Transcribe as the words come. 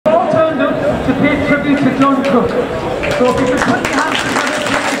John Cooke. So if you could put your hands together,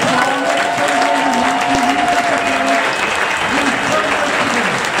 please, for our next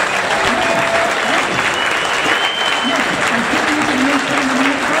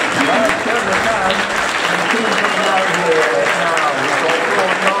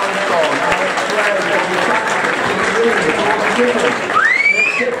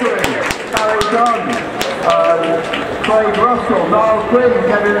Reid, Russell, Niall Quinn,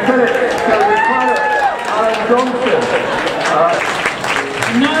 Kevin Phillips, Kevin Claret, Alan Johnson.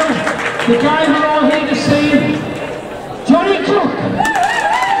 Now, the guy we're all here to see, John Cooke.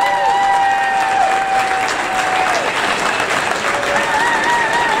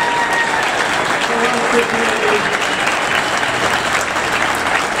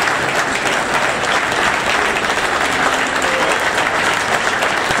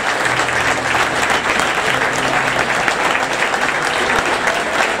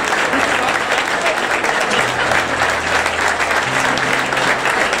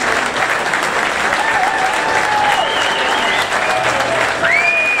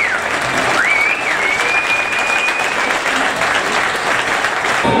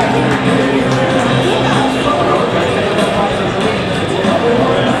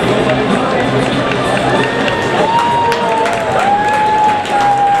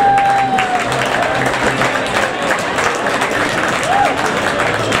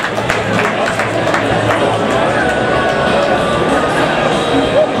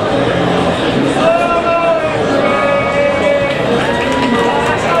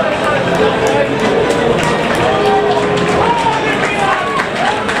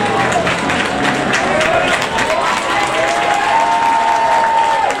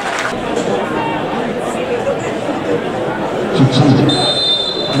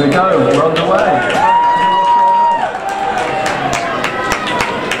 Here we go, we're on the way.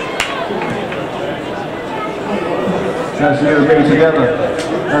 That's you and me together.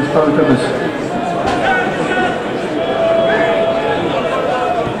 That's both of us.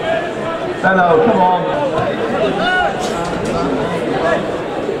 Hello, come on.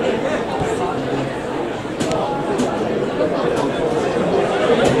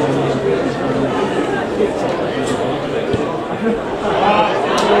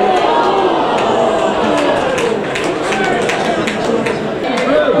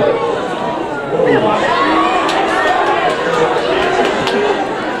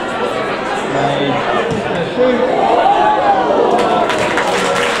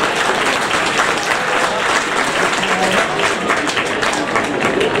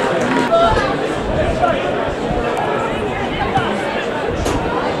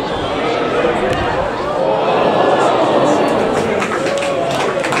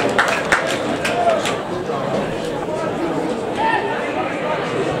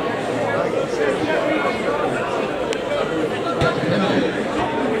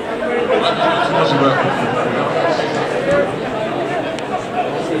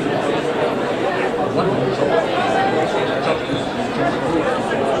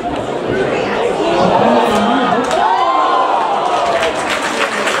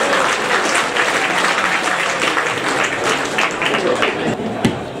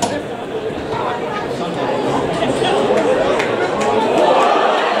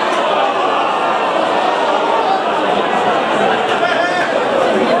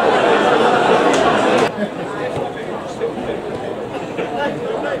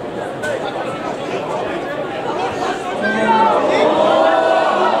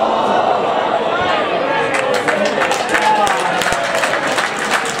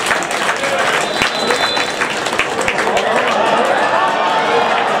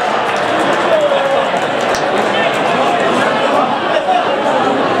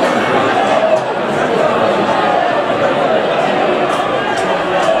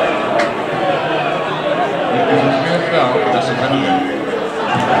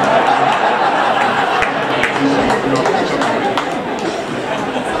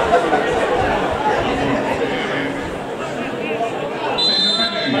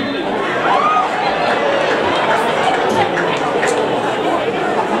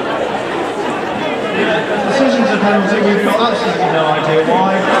 Decisions are penalty, we've got absolutely no idea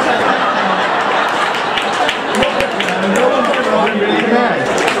why. No one really cares.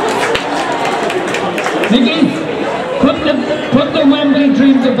 Nicky, put the Wembley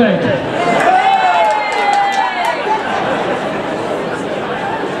dream to bed.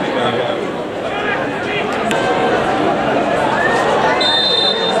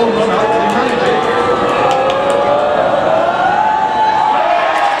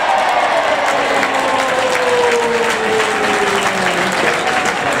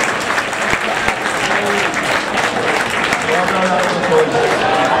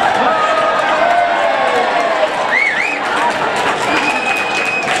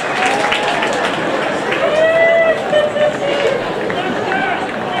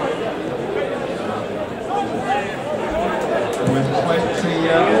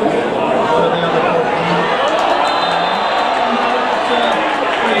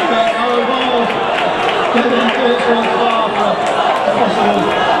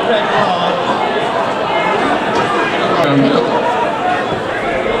 red card.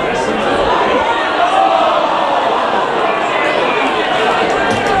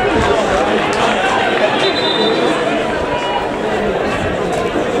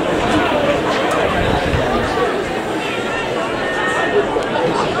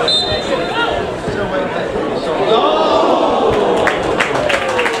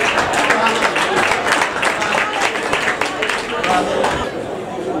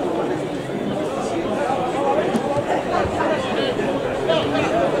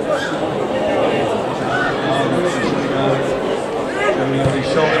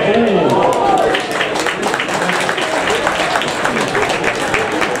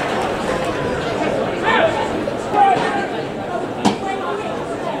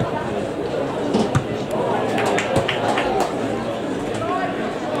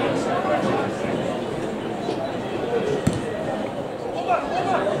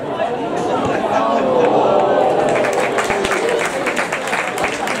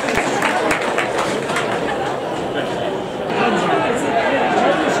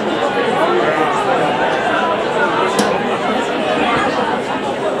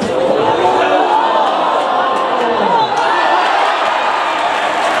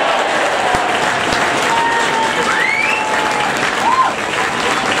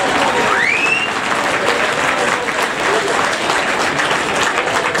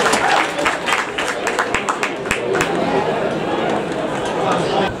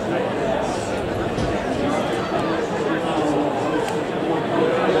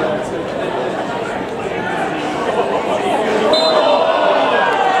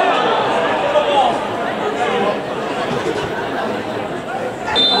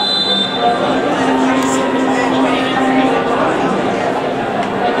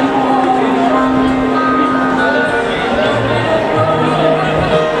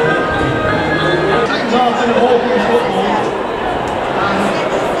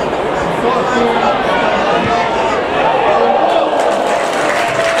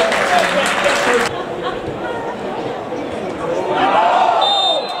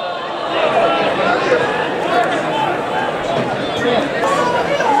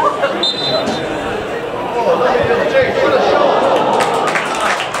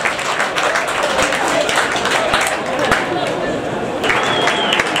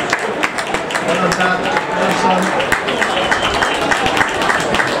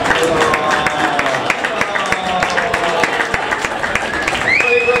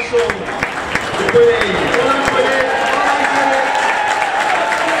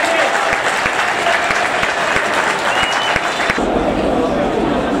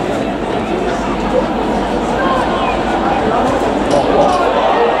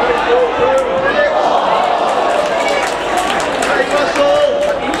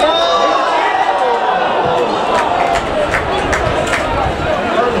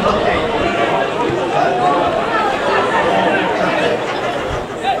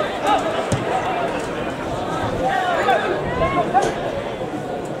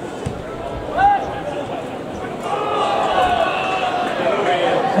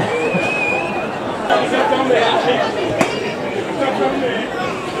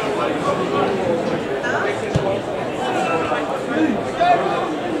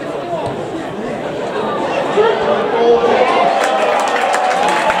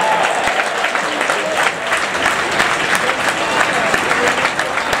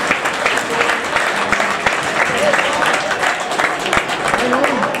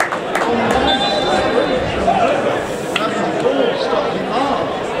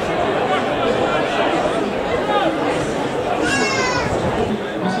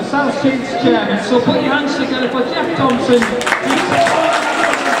 South Sheets chairman, so put your hands together for Jeff Thompson.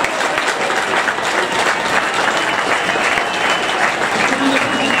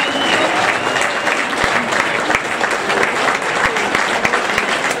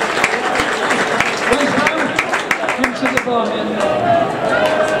 Into the bar.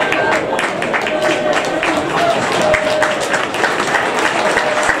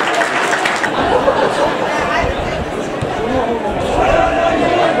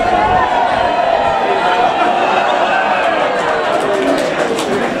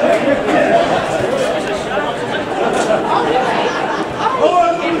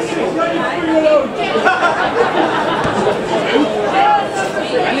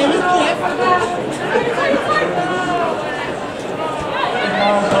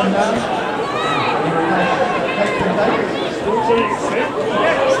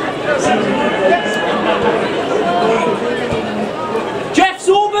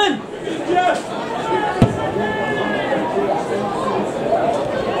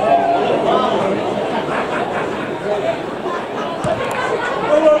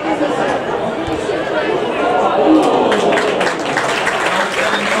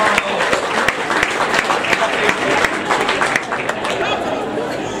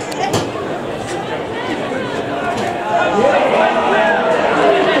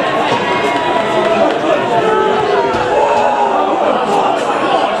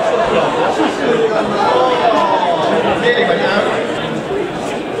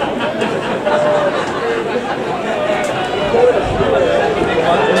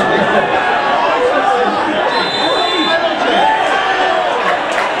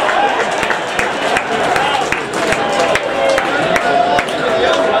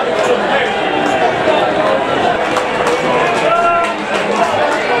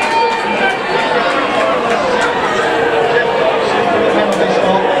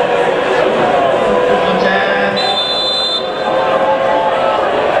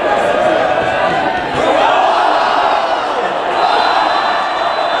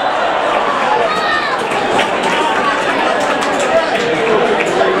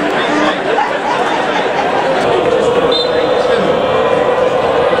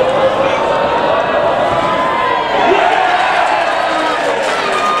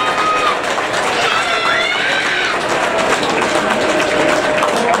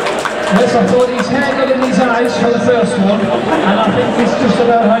 I thought his hair got in his eyes for the first one, and I think he's just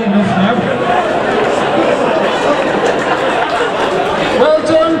about had enough now. Well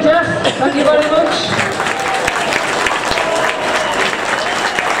done, Jeff. Thank you very much.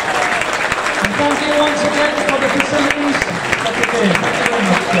 And thank you once again for the facilities of the game. Thank you very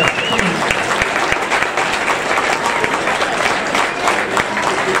much, Jeff.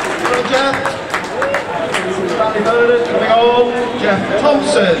 Well, Jeff. Stanley Bernard coming on. Jeff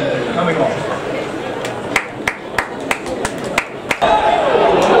Thompson coming on.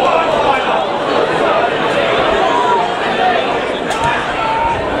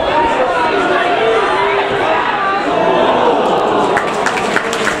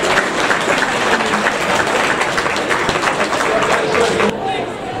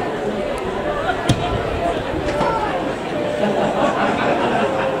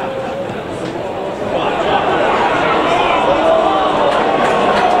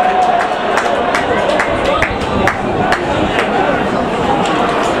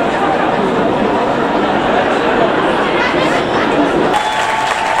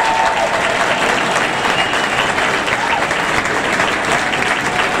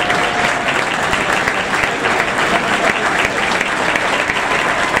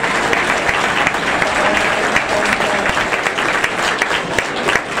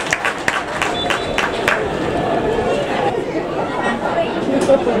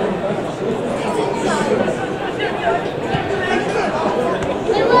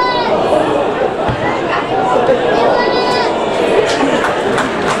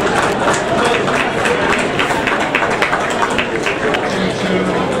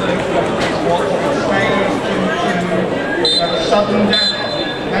 Sudden death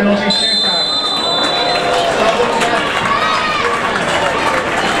penalty shootout. Sudden death.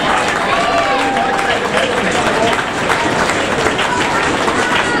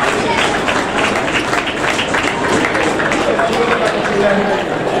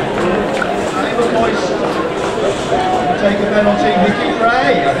 Take a penalty, Nicky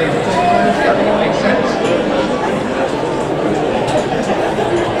Ray. I think will take a penalty. I think it makes sense.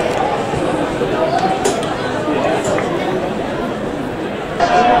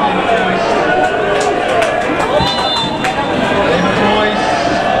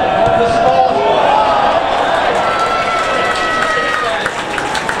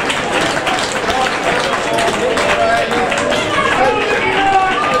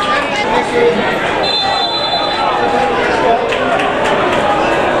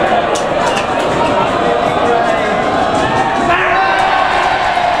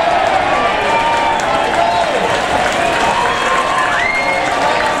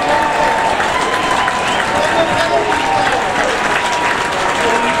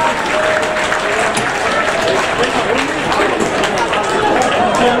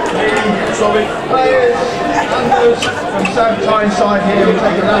 Players, Anders from South Tyneside here will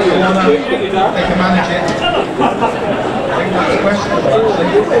take a last corner, they can manage it. I think that's questionable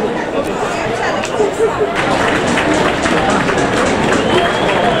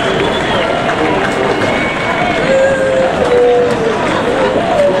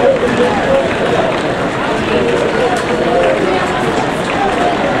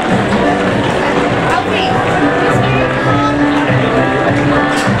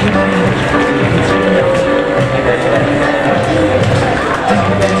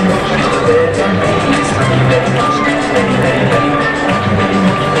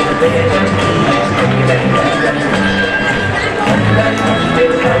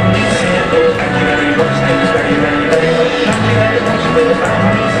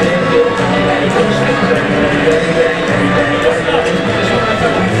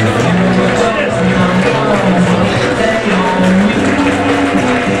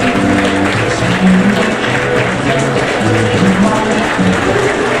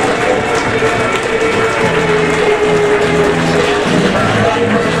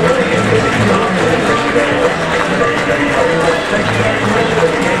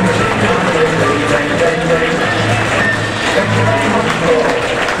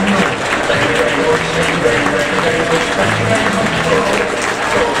Thank you very much.